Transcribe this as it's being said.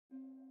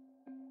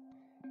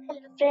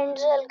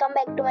Friends, welcome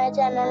back to my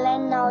channel,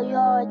 and now you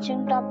are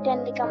watching top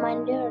 10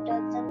 recommended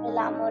hotels in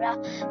Vilamoura.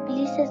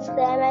 Please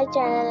subscribe my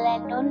channel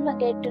and don't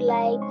forget to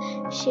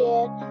like,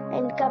 share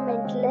and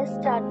comment. Let's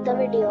start the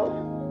video.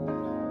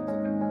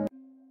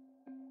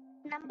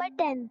 Number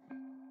 10.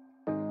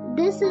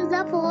 This is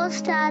a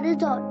 4-star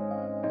resort.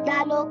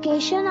 The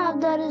location of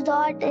the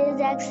resort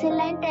is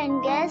excellent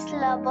and guests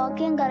love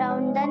walking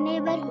around the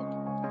neighborhood.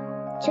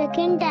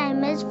 Check-in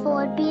time is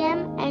 4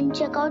 p.m. and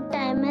check-out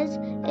time is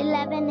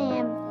 11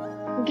 a.m.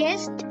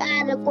 Guests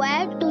are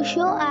required to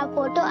show a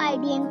photo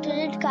ID and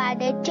credit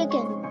card at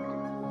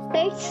check-in.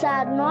 Pets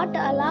are not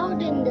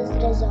allowed in this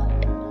resort.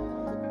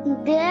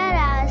 There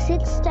are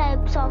 6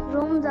 types of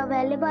rooms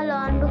available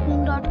on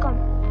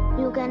booking.com.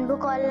 You can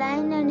book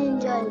online and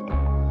enjoy it.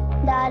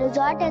 The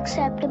resort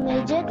accepts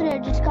major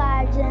credit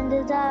cards and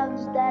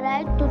reserves the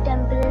right to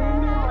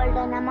temporarily hold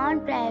an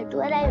amount prior to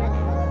arrival.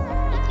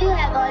 If you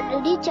have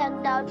already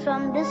checked out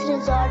from this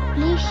resort,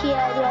 please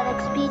share your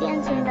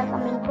experience in the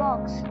comment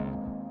box.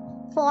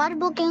 For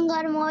booking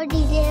or more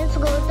details,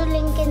 go to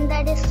link in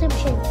the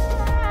description.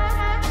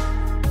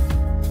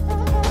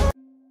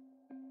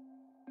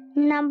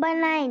 Number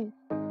 9.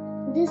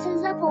 This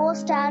is a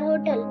 4-star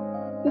hotel.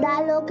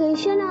 The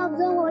location of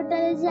the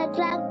hotel is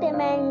attractive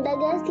and the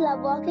guests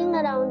love walking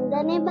around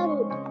the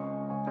neighborhood.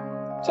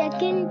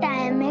 Check-in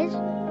time is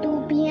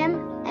 2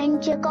 p.m.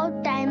 and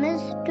check-out time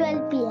is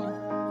 12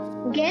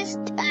 p.m.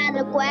 Guests are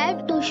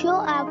required to show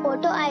a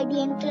photo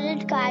ID and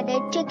credit card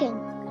at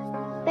check-in.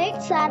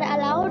 Pets are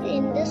allowed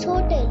in this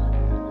hotel.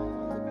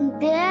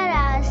 There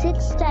are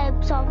 6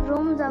 types of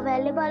rooms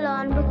available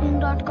on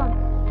booking.com.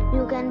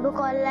 You can book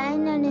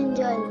online and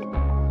enjoy it.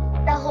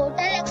 The hotel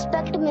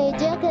accepts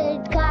major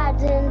credit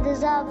cards and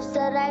reserves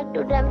the right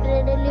to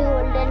temporarily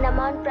hold an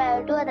amount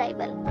prior to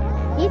arrival.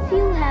 If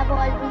you have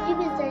already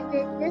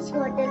visited this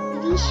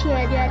hotel, please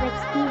share your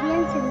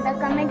experience in the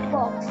comment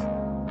box.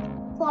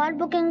 For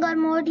booking or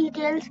more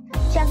details,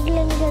 check the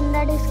link in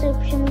the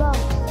description box.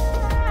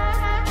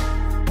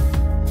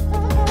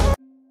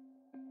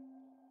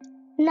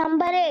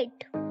 Number 8.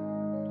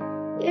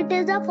 It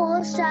is a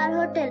 4-star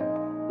hotel.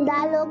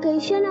 The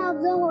location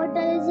of the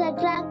hotel is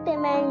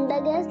attractive and the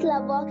guests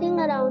love walking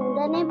around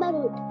the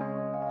neighborhood.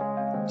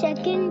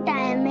 Check-in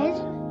time is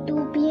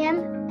 2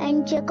 p.m.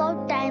 and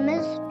check-out time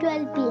is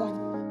 12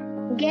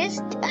 p.m.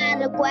 Guests are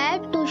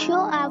required to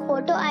show a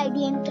photo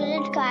ID and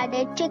credit card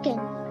at check-in.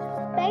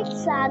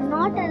 Pets are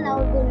not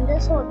allowed in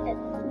this hotel.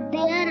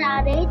 There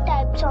are 8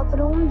 types of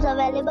rooms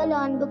available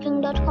on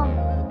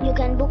booking.com. You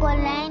can book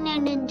online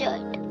and enjoy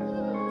it.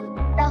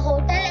 The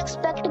hotel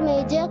accepts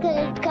major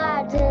credit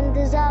cards and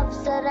reserves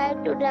the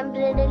right to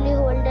temporarily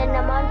hold an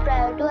amount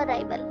prior to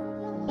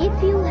arrival.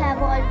 If you have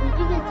already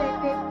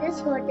visited this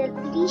hotel,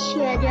 please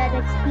share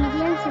your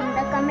experience in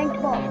the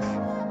comment box.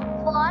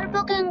 For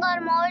booking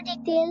or more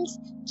details,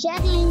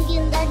 check link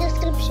in the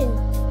description.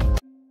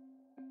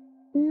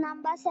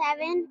 Number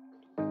 7.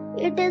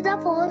 It is a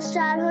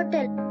 4-star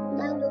hotel.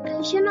 The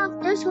location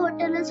of this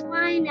hotel is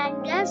fine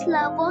and guests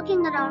love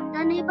walking around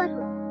the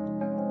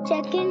neighborhood.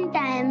 Check-in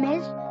time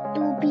is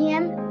 2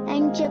 p.m.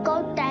 and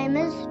check-out time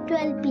is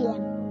 12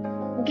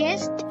 p.m.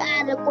 Guests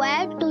are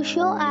required to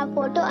show a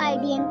photo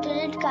ID and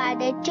credit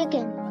card at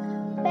check-in.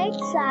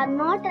 Pets are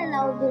not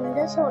allowed in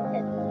this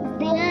hotel.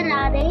 There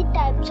are 8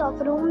 types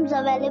of rooms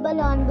available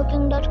on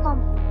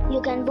booking.com.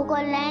 You can book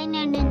online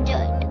and enjoy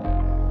it.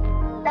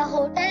 The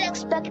hotel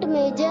accepts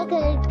major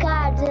credit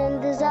cards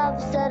and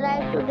reserves the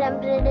right to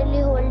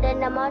temporarily hold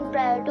an amount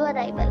prior to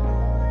arrival.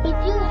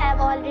 If you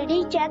have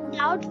already checked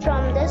out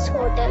from this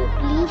hotel,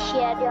 please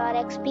share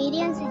your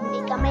experience in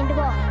the comment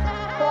box.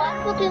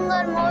 For booking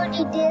or more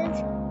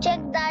details,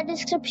 check the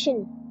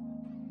description.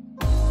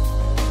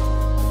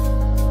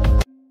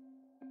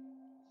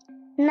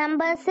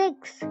 Number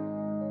 6.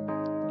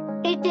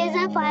 It is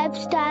a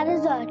 5-star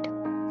resort.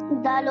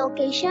 The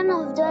location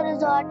of the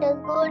resort is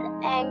good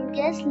and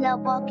guests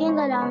love walking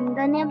around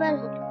the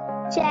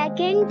neighborhood.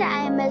 Check-in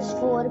time is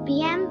 4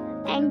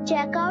 p.m. and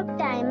check-out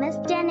time is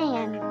 10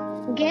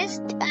 a.m.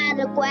 Guests are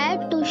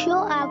required to show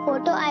a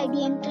photo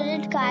ID and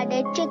credit card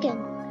at check-in.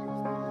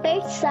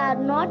 Pets are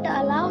not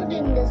allowed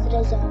in this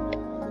resort.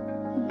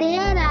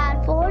 There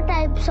are 4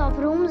 types of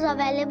rooms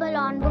available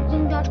on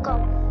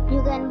booking.com.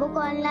 You can book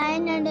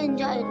online and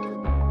enjoy it.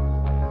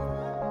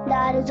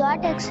 The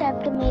resort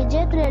accepts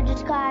major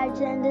credit cards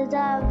and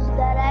reserves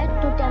the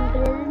right to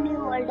temporarily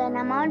hold an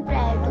amount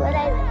prior to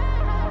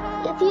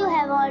arrival. If you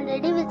have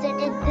already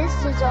visited this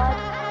resort,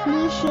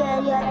 please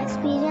share your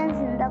experience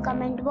in the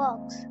comment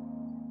box.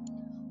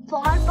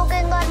 For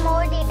booking or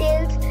more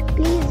details,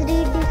 please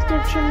read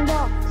description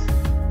box.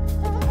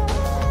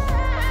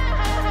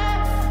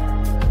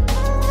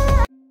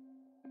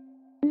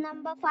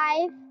 Number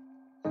 5.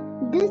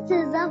 This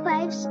is a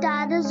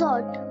 5-star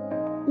resort.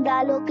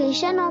 The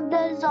location of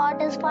the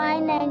resort is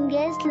fine and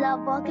guests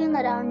love walking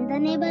around the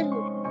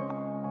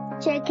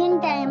neighborhood. Check-in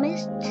time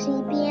is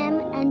 3 p.m.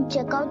 and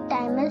check-out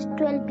time is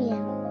 12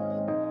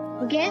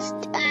 p.m.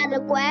 Guests are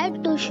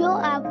required to show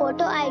a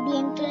photo ID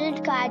and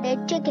credit card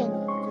at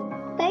check-in.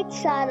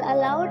 Pets are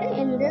allowed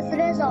in this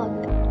resort.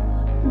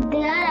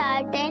 There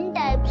are 10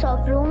 types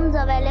of rooms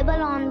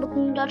available on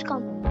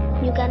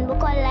booking.com. You can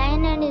book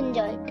online and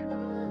enjoy it.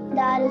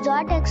 The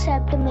resort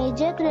accepts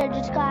major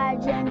credit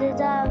cards and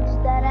reserves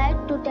the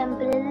right to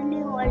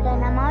temporarily hold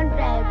an amount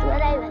prior to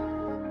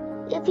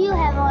arrival. If you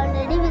have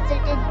already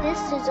visited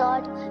this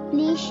resort,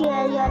 please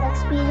share your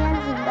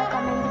experience in the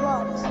comment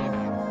box.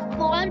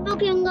 For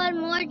booking or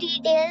more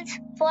details,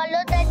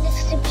 follow the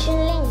description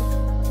link.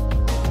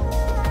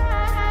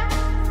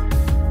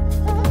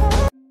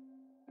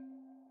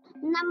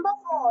 Number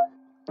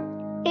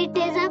 4. It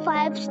is a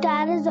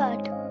 5-star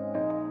resort.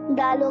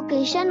 The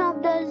location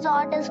of the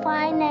resort is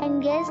fine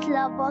and guests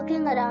love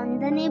walking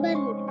around the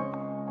neighborhood.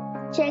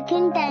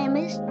 Check-in time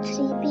is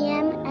 3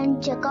 p.m.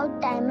 and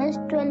check-out time is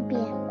 12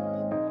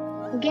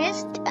 p.m.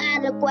 Guests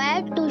are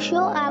required to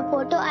show a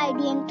photo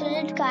ID and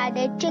credit card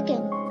at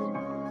check-in.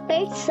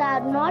 Pets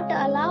are not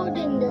allowed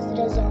in this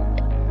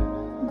resort.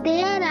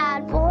 There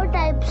are 4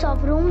 types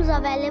of rooms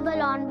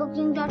available on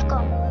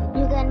booking.com.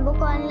 You can book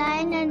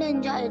online and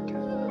enjoy it.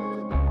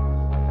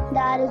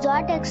 The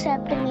resort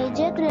accepts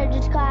major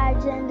credit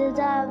cards and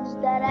reserves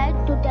the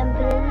right to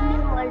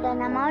temporarily hold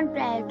an amount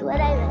prior to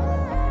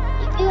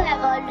arrival. If you have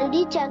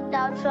already checked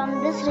out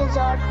from this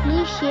resort,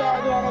 please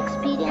share your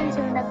experience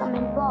in the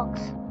comment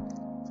box.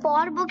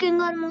 For booking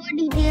or more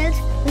details,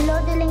 below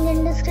the link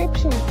in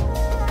description.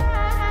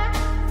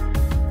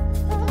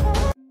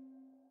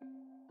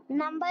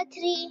 Number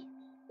 3.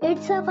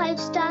 It's a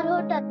 5-star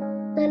hotel.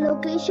 The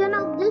location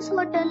of this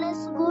hotel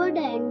is good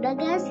and the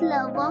guests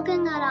love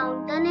walking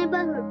around the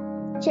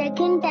neighborhood.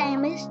 Check-in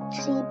time is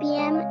 3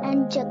 p.m.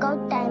 and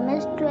check-out time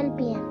is 12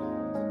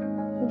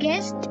 p.m.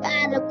 Guests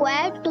are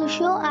required to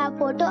show a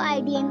photo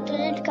ID and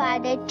credit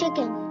card at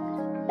check-in.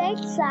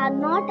 Pets are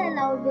not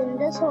allowed in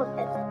this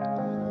hotel.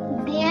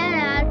 There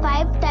are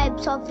 5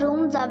 types of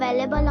rooms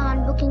available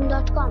on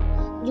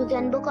booking.com. You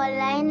can book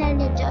online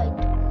and enjoy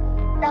it.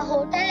 The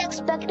hotel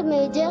expects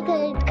major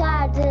credit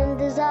cards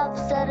and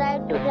reserves the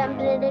right to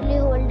temporarily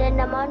hold an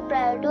amount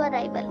prior to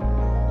arrival.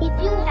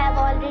 If you have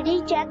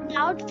already checked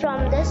out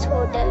from this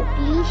hotel,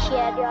 please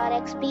share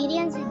your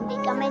experience in the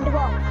comment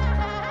box.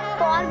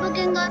 For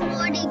booking or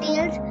more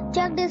details,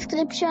 check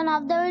description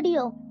of the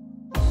video.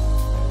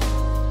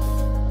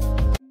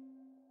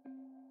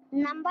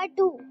 Number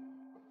 2.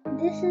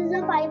 This is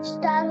a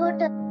 5-star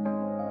hotel.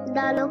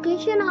 The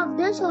location of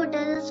this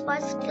hotel is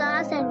first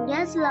class and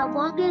guests love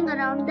walking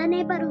around the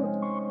neighborhood.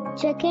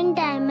 Check-in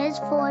time is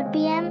 4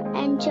 p.m.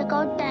 and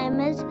check-out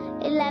time is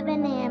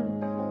 11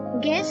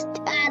 a.m. Guests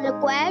are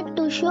required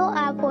to show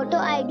a photo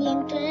ID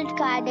and credit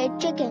card at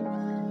check-in.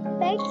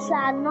 Pets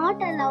are not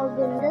allowed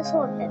in this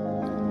hotel.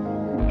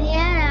 There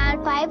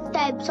are 5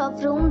 types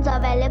of rooms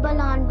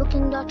available on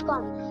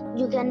booking.com.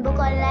 You can book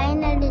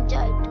online and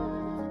enjoy it.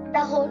 The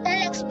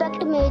hotel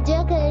expects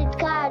major credit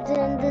cards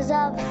and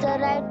reserves the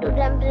right to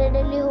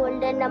temporarily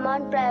hold an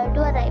amount prior to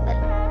arrival.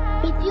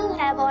 If you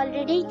have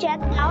already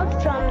checked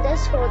out from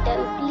this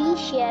hotel, please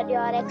share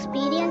your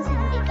experience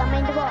in the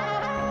comment box.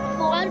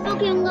 For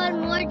booking or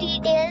more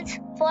details,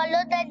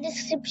 follow the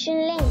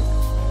description link.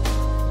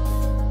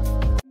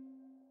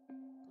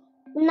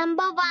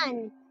 Number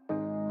 1.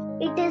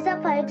 It is a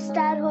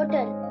 5-star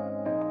hotel.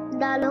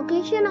 The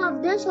location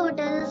of this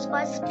hotel is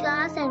first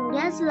class and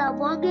guests love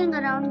walking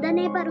around the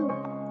neighborhood.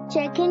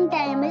 Check-in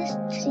time is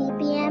 3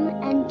 p.m.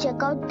 and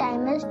check-out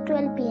time is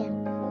 12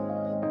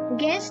 p.m.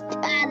 Guests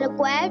are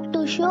required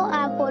to show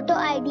a photo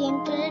ID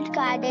and credit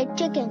card at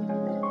check-in.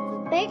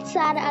 Pets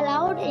are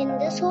allowed in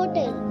this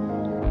hotel.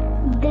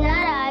 There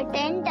are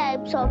 10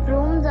 types of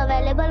rooms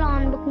available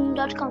on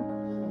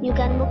booking.com. You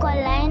can book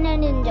online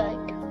and enjoy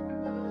it.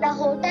 The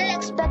hotel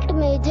expects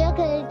major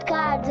credit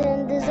cards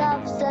and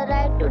reserves the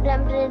right to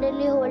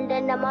temporarily hold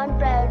an amount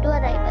prior to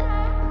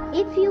arrival.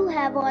 If you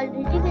have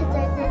already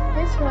visited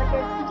this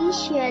hotel, please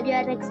share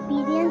your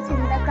experience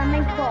in the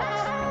comment box.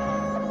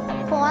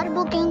 For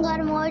booking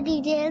or more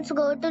details,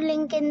 go to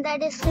link in the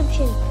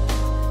description.